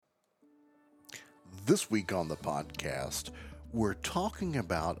This week on the podcast, we're talking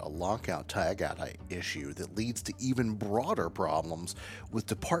about a lockout-tagout issue that leads to even broader problems with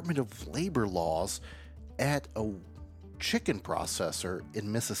Department of Labor laws at a chicken processor in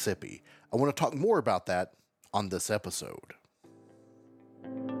Mississippi. I want to talk more about that on this episode.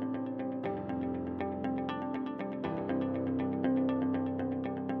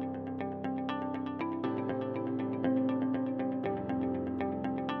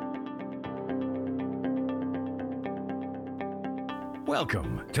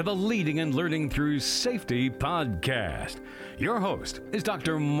 Welcome to the Leading and Learning Through Safety podcast. Your host is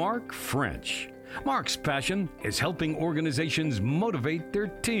Dr. Mark French. Mark's passion is helping organizations motivate their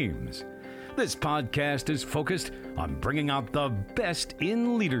teams. This podcast is focused on bringing out the best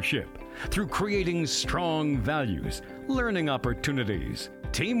in leadership through creating strong values, learning opportunities,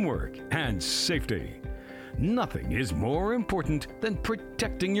 teamwork, and safety. Nothing is more important than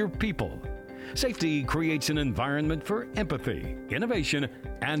protecting your people. Safety creates an environment for empathy, innovation,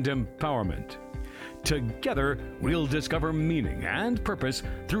 and empowerment. Together, we'll discover meaning and purpose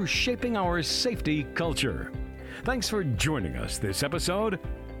through shaping our safety culture. Thanks for joining us this episode.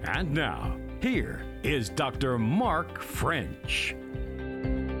 And now, here is Dr. Mark French.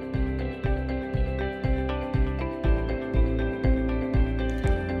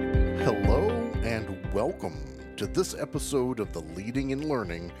 Hello and welcome to this episode of the Leading and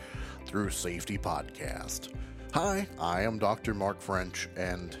Learning Through Safety podcast. Hi, I am Dr. Mark French,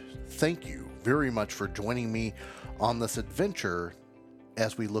 and thank you very much for joining me on this adventure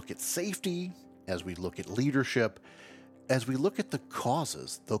as we look at safety, as we look at leadership, as we look at the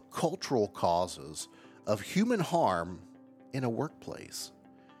causes, the cultural causes of human harm in a workplace.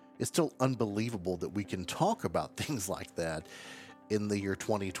 It's still unbelievable that we can talk about things like that in the year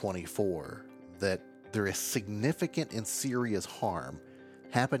 2024, that there is significant and serious harm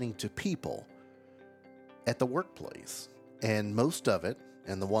happening to people at the workplace. And most of it,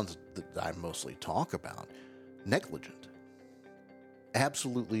 and the ones that I mostly talk about, negligent.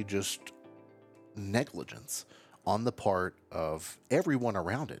 Absolutely just negligence on the part of everyone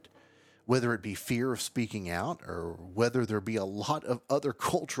around it, whether it be fear of speaking out or whether there be a lot of other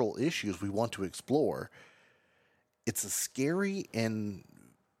cultural issues we want to explore. It's a scary and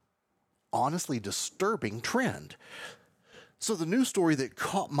honestly disturbing trend. So the news story that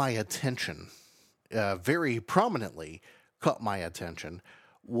caught my attention, very prominently caught my attention,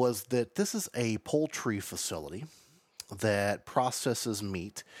 was that this is a poultry facility that processes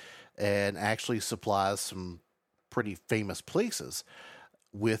meat and actually supplies some pretty famous places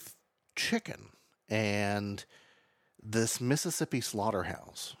with chicken. And this Mississippi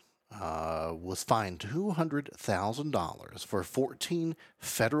slaughterhouse was fined $200,000 for 14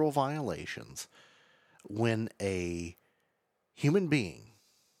 federal violations when a human being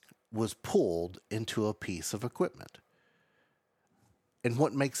was pulled into a piece of equipment. And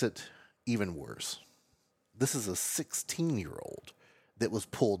what makes it even worse, this is a 16-year-old that was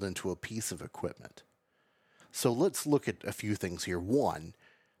pulled into a piece of equipment. So let's look at a few things here. One,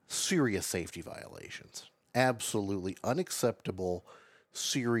 serious safety violations. Absolutely unacceptable,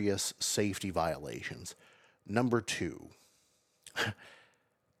 serious safety violations. Number two,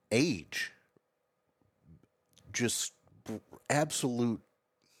 age. Just absolute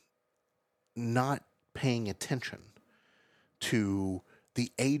not paying attention to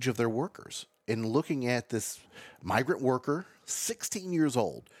the age of their workers. And looking at this migrant worker, 16 years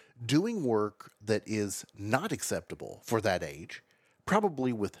old, doing work that is not acceptable for that age,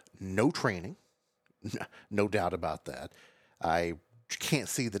 probably with no training, no doubt about that. I can't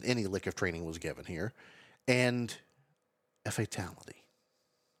see that any lick of training was given here, and a fatality.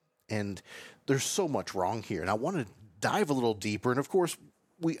 And there's so much wrong here, and I want to dive a little deeper. And of course,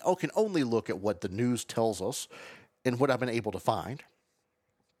 we can only look at what the news tells us and what I've been able to find.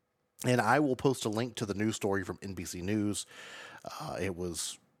 And I will post a link to the news story from NBC News. It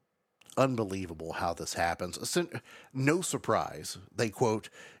was unbelievable how this happens. No surprise. They quote,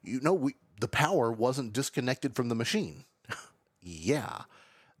 the power wasn't disconnected from the machine. Yeah,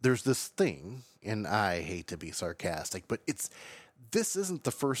 there's this thing, and I hate to be sarcastic, but this isn't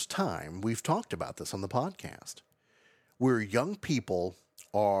the first time we've talked about this on the podcast, where young people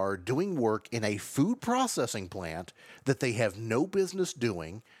are doing work in a food processing plant that they have no business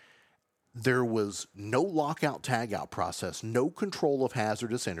doing. There was no lockout-tagout process, no control of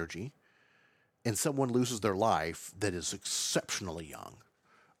hazardous energy, and someone loses their life that is exceptionally young,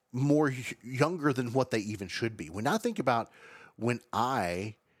 younger than what they even should be. When I think about when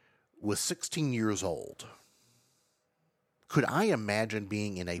I was 16 years old, could I imagine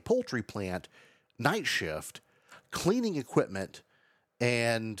being in a poultry plant, night shift, cleaning equipment,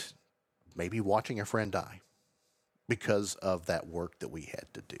 and maybe watching a friend die because of that work that we had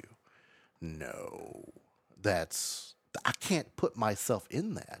to do. No, I can't put myself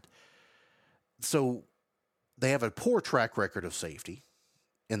in that. So they have a poor track record of safety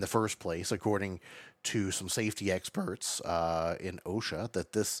in the first place, according to some safety experts in OSHA,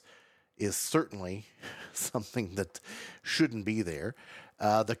 that this is certainly something that shouldn't be there.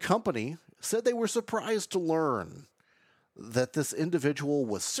 The company said they were surprised to learn that this individual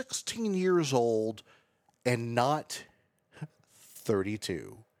was 16 years old and not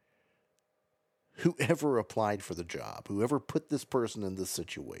 32. Whoever applied for the job, whoever put this person in this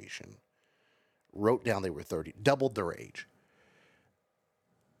situation, wrote down they were 30, doubled their age.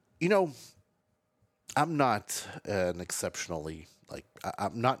 You know, I'm not an exceptionally,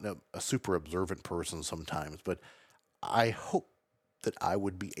 I'm not a super observant person sometimes, but I hope that I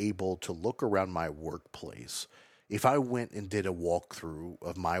would be able to look around my workplace. If I went and did a walkthrough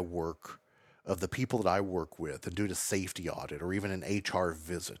of my work, of the people that I work with, and do a safety audit or even an HR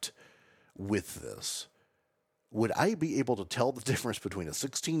visit with this, would I be able to tell the difference between a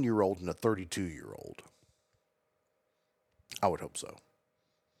 16-year-old and a 32-year-old? I would hope so.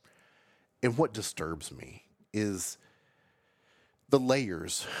 And what disturbs me is the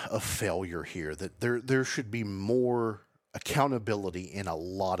layers of failure here, that there should be more accountability in a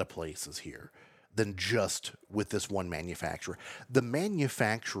lot of places here than just with this one manufacturer. The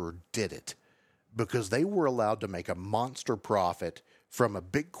manufacturer did it because they were allowed to make a monster profit from a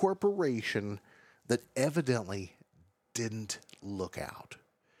big corporation that evidently didn't look out,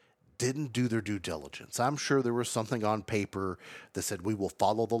 didn't do their due diligence. I'm sure there was something on paper that said we will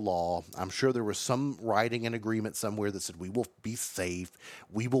follow the law. I'm sure there was some writing an agreement somewhere that said we will be safe,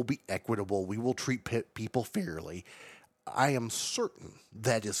 we will be equitable, we will treat people fairly. I am certain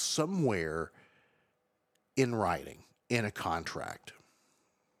that is somewhere in writing, in a contract.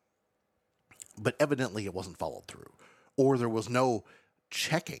 But evidently it wasn't followed through, or there was no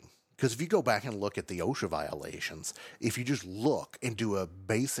checking. Because if you go back and look at the OSHA violations, if you just look and do a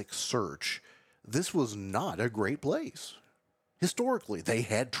basic search, this was not a great place. Historically, they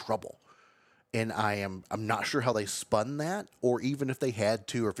had trouble. And I'm not sure how they spun that, or even if they had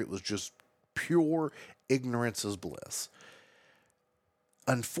to, or if it was just pure ignorance is bliss.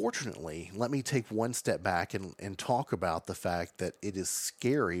 Unfortunately, let me take one step back and talk about the fact that it is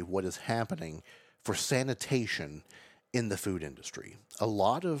scary what is happening for sanitation in the food industry. A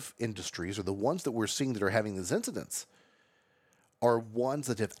lot of industries, or the ones that we're seeing that are having these incidents, are ones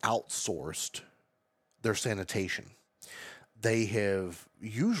that have outsourced their sanitation. They have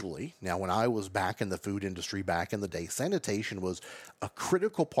usually, now when I was back in the food industry back in the day, sanitation was a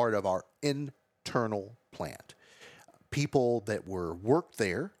critical part of our internal plant. People that worked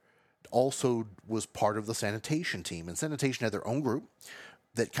there also was part of the sanitation team. And sanitation had their own group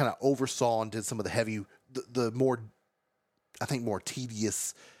that kind of oversaw and did some of the heavy, the more, I think, more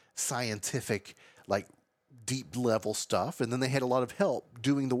tedious, scientific, like deep level stuff. And then they had a lot of help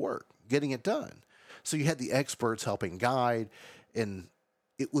doing the work, getting it done. So you had the experts helping guide, and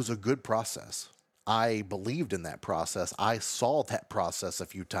it was a good process. I believed in that process. I saw that process a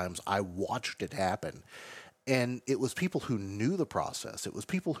few times. I watched it happen. And it was people who knew the process. It was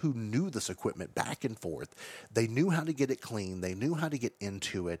people who knew this equipment back and forth. They knew how to get it clean. They knew how to get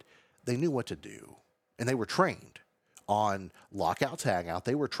into it. They knew what to do. And they were trained on lockout, tagout.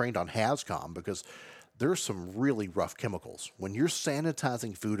 They were trained on HAZCOM, because there's some really rough chemicals. When you're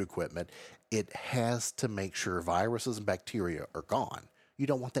sanitizing food equipment, it has to make sure viruses and bacteria are gone. You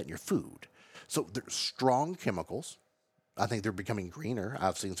don't want that in your food. So there's strong chemicals. I think they're becoming greener.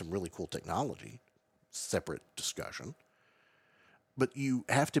 I've seen some really cool technology. Separate discussion. But you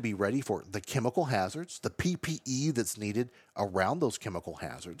have to be ready for the chemical hazards, the PPE that's needed around those chemical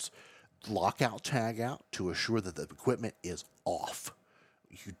hazards, lockout, tag out to assure that the equipment is off.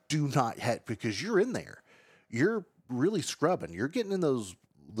 You do not have, because you're in there. You're really scrubbing. You're getting in those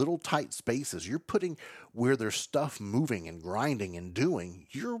little tight spaces. You're putting where there's stuff moving and grinding and doing.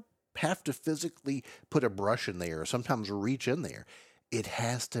 You have to physically put a brush in there, or sometimes reach in there. It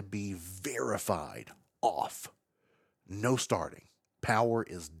has to be verified off. No starting. Power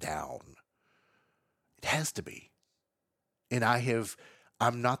is down. It has to be. And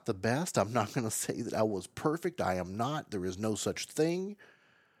I'm not the best. I'm not going to say that I was perfect. I am not. There is no such thing.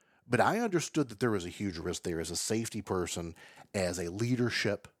 But I understood that there was a huge risk there as a safety person, as a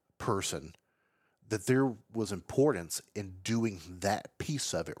leadership person, that there was importance in doing that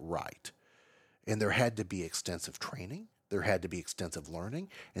piece of it right. And there had to be extensive training. There had to be extensive learning,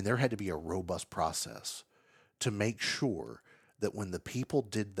 and there had to be a robust process to make sure that when the people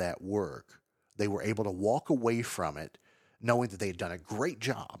did that work, they were able to walk away from it knowing that they had done a great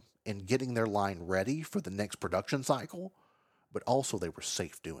job in getting their line ready for the next production cycle, but also they were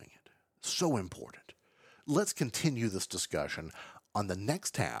safe doing it. So important. Let's continue this discussion on the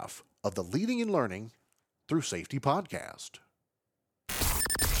next half of the Leading and Learning Through Safety podcast.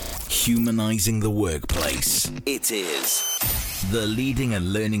 Humanizing the workplace. It is the Leading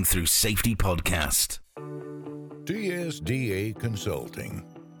and Learning Through Safety podcast. TSDA Consulting.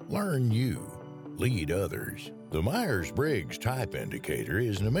 Learn you. Lead others. The Myers-Briggs Type Indicator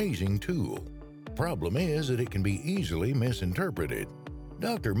is an amazing tool. Problem is that it can be easily misinterpreted.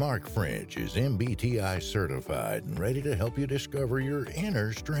 Dr. Mark French is MBTI certified and ready to help you discover your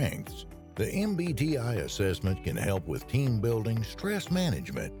inner strengths. The MBTI assessment can help with team building, stress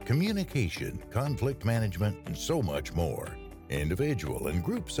management, communication, conflict management, and so much more. Individual and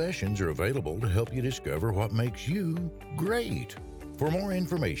group sessions are available to help you discover what makes you great. For more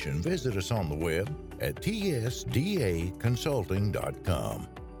information, visit us on the web at tsdaconsulting.com.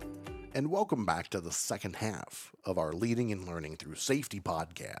 And welcome back to the second half of our Leading and Learning Through Safety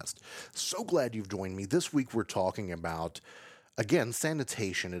podcast. So glad you've joined me. This week we're talking about, again,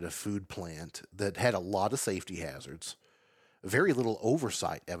 sanitation at a food plant that had a lot of safety hazards, very little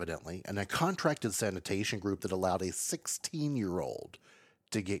oversight, evidently, and a contracted sanitation group that allowed a 16-year-old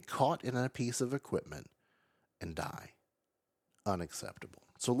to get caught in a piece of equipment and die. Unacceptable.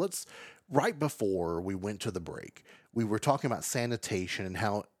 So right before we went to the break, we were talking about sanitation and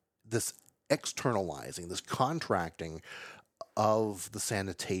how this externalizing, this contracting of the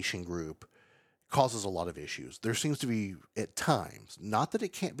sanitation group causes a lot of issues. There seems to be, at times, not that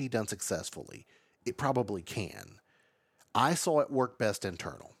it can't be done successfully, it probably can. I saw it work best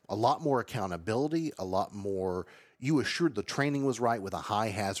internal. A lot more accountability, a lot more, you assured the training was right with a high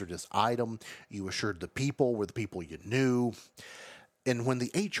hazardous item. You assured the people were the people you knew. And when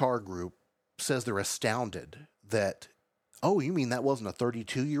the HR group says they're astounded that, oh, you mean that wasn't a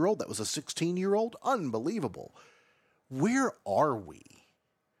 32-year-old? That was a 16-year-old? Unbelievable. Where are we?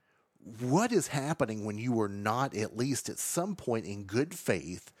 What is happening when you are not, at least at some point in good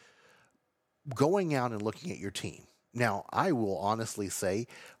faith, going out and looking at your team? Now, I will honestly say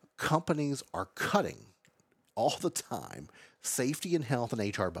companies are cutting all the time safety and health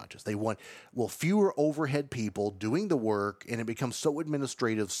and HR budgets. They want, fewer overhead people doing the work, and it becomes so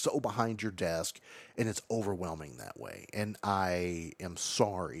administrative, so behind your desk, and it's overwhelming that way. And I am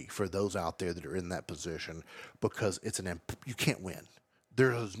sorry for those out there that are in that position, because you can't win.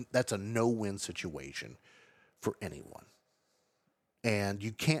 That's a no-win situation for anyone. And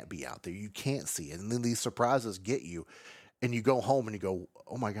you can't be out there. You can't see it. And then these surprises get you, and you go home and you go,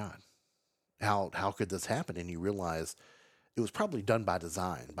 oh my God, how could this happen? And you realize it was probably done by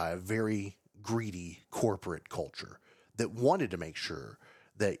design, by a very greedy corporate culture that wanted to make sure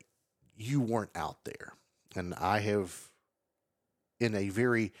that you weren't out there. And I have, in a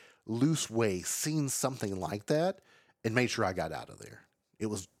very loose way, seen something like that and made sure I got out of there.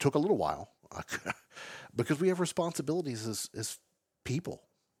 Took a little while because we have responsibilities as people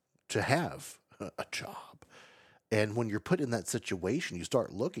to have a job. And when you're put in that situation, you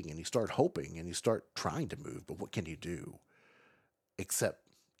start looking and you start hoping and you start trying to move. But what can you do except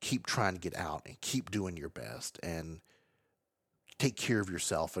keep trying to get out and keep doing your best and take care of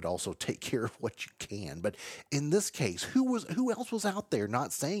yourself, and also take care of what you can. But in this case, who else was out there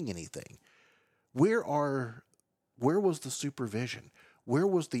not saying anything? Where was the supervision? Where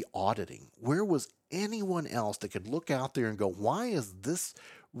was the auditing? Where was anyone else that could look out there and go, why is this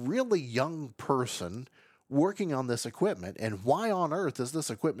really young person working on this equipment, and why on earth is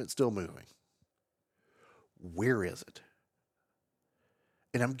this equipment still moving? Where is it?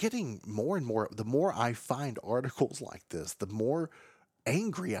 And I'm getting more and more, the more I find articles like this, the more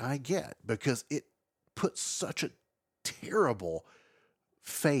angry I get, because it puts such a terrible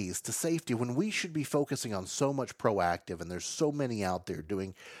phase to safety when we should be focusing on so much proactive, and there's so many out there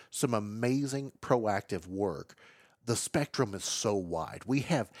doing some amazing proactive work. The spectrum is so wide. We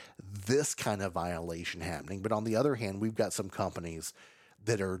have this kind of violation happening, but on the other hand, we've got some companies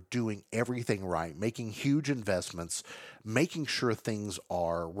that are doing everything right, making huge investments, making sure things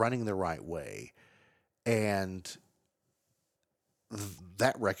are running the right way. And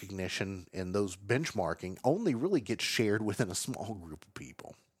that recognition and those benchmarking only really gets shared within a small group of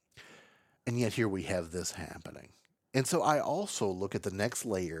people. And yet here we have this happening. And so I also look at the next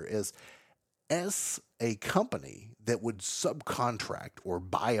layer as a company that would subcontract or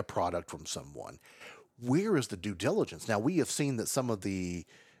buy a product from someone, where is the due diligence? Now, we have seen that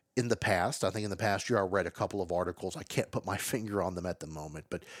in the past year, I read a couple of articles. I can't put my finger on them at the moment,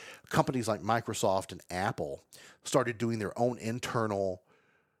 but companies like Microsoft and Apple started doing their own internal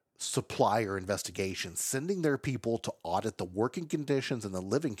supplier investigations, sending their people to audit the working conditions and the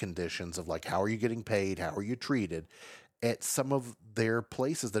living conditions of like, how are you getting paid? How are you treated at some of their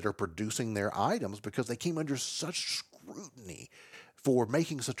places that are producing their items, because they came under such scrutiny for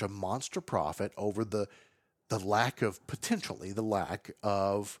making such a monster profit over the lack of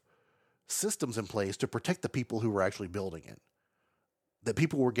systems in place to protect the people who were actually building it. That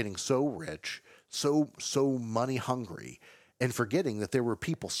people were getting so rich, so money hungry, and forgetting that there were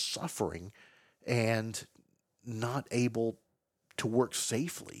people suffering and not able to work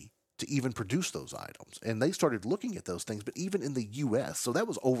safely to even produce those items. And they started looking at those things, but even in the U.S., so that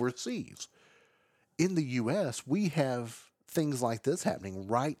was overseas. In the U.S., we have things like this happening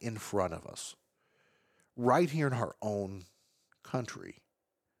right in front of us, right here in our own country,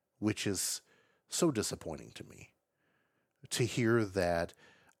 which is so disappointing to me to hear that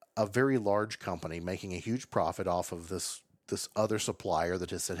a very large company making a huge profit off of this other supplier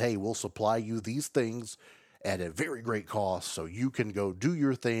that has said, hey, we'll supply you these things at a very great cost so you can go do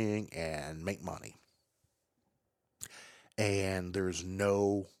your thing and make money. And there's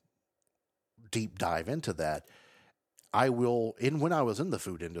no deep dive into that. When I was in the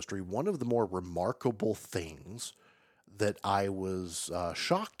food industry, one of the more remarkable things that I was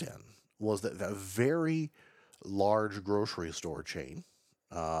shocked in was that a very large grocery store chain,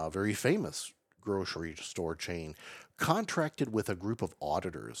 very famous grocery store chain, contracted with a group of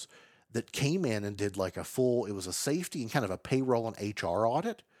auditors that came in and did like it was a safety and kind of a payroll and HR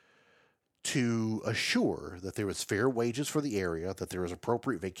audit to assure that there was fair wages for the area, that there was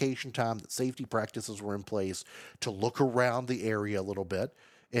appropriate vacation time, that safety practices were in place, to look around the area a little bit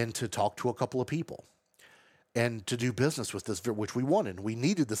and to talk to a couple of people and to do business with this, which we wanted. We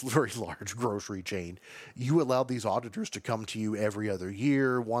needed this very large grocery chain. You allowed these auditors to come to you every other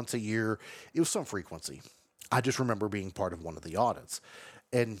year, once a year. It was some frequency. I just remember being part of one of the audits,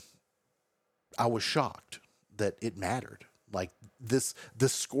 and I was shocked that it mattered. Like this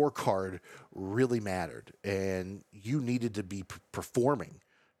scorecard really mattered, and you needed to be performing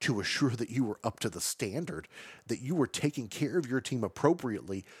to assure that you were up to the standard, that you were taking care of your team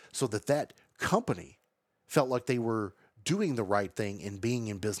appropriately so that that company felt like they were doing the right thing and being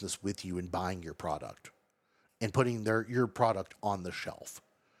in business with you and buying your product and putting your product on the shelf.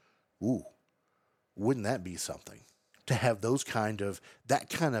 Ooh, wouldn't that be something to have that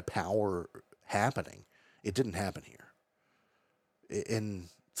kind of power happening? It didn't happen here. And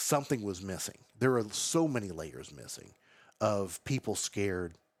something was missing. There are so many layers missing of people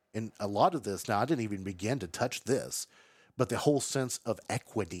scared. And a lot of this, now I didn't even begin to touch this, but the whole sense of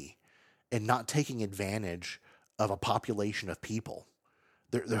equity and not taking advantage of a population of people.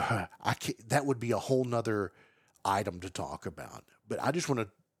 That would be a whole nother item to talk about. But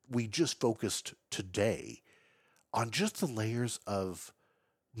we just focused today on just the layers of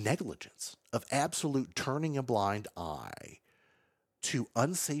negligence, of absolute turning a blind eye to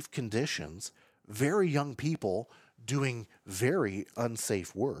unsafe conditions, very young people doing very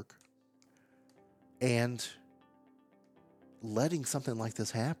unsafe work, and letting something like this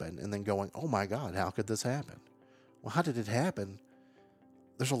happen and then going, oh my God, how could this happen? Well, how did it happen?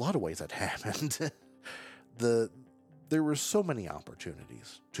 There's a lot of ways that happened. There were so many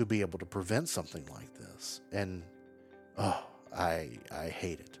opportunities to be able to prevent something like this. And I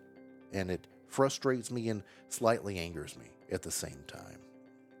hate it. And it frustrates me and slightly angers me at the same time.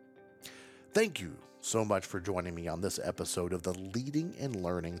 Thank you so much for joining me on this episode of the Leading and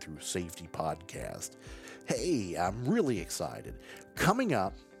Learning Through Safety podcast. Hey, I'm really excited. Coming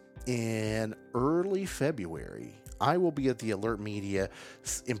up in early February, I will be at the Alert Media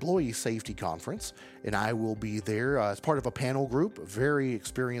Employee Safety Conference, and I will be there as part of a panel group, a very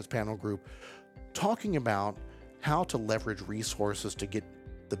experienced panel group, talking about how to leverage resources to get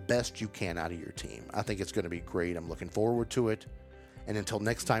the best you can out of your team. I think it's going to be great. I'm looking forward to it. And until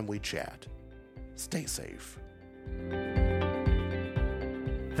next time we chat, stay safe.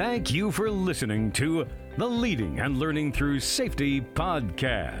 Thank you for listening to the Leading and Learning Through Safety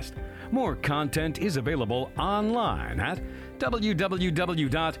podcast. More content is available online at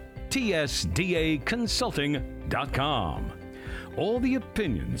www.tsdaconsulting.com. All the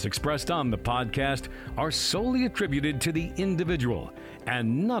opinions expressed on the podcast are solely attributed to the individual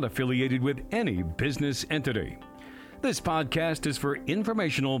and not affiliated with any business entity. This podcast is for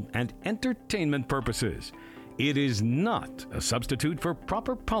informational and entertainment purposes. It is not a substitute for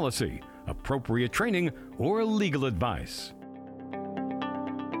proper policy, appropriate training, or legal advice.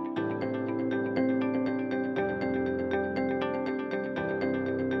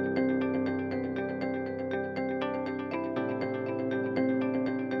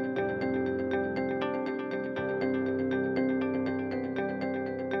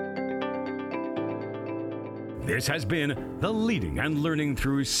 This has been the Leading and Learning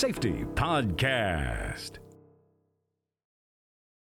Through Safety podcast.